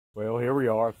Well, here we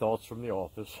are, thoughts from the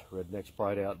office, Rednecks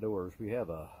Pride Outdoors. We have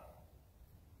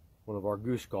one of our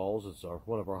goose calls. It's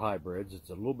one of our hybrids. It's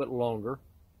a little bit longer.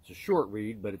 It's a short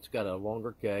reed, but it's got a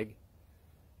longer keg.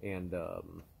 And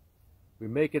we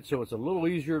make it so it's a little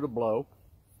easier to blow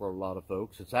for a lot of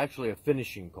folks. It's actually a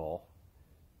finishing call.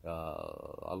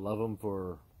 I love them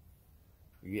for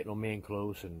getting them in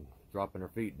close and dropping their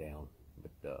feet down.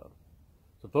 But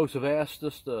some folks have asked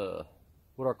us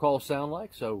what our calls sound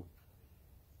like, so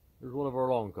here's one of our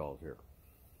long calls here.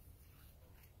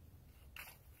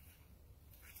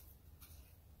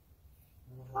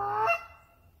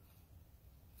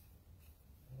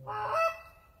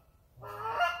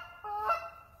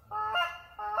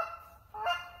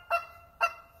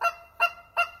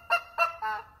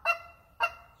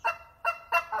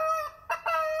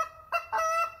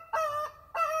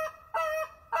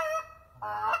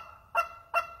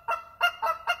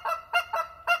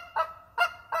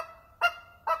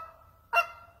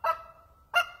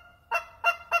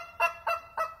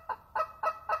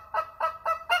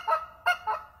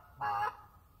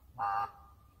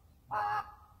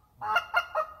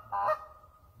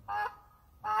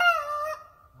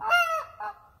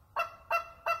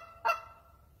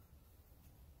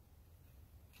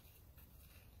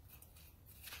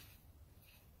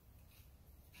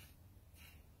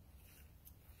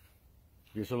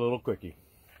 Just a little quickie.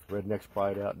 Rednecks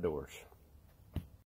Pride Outdoors.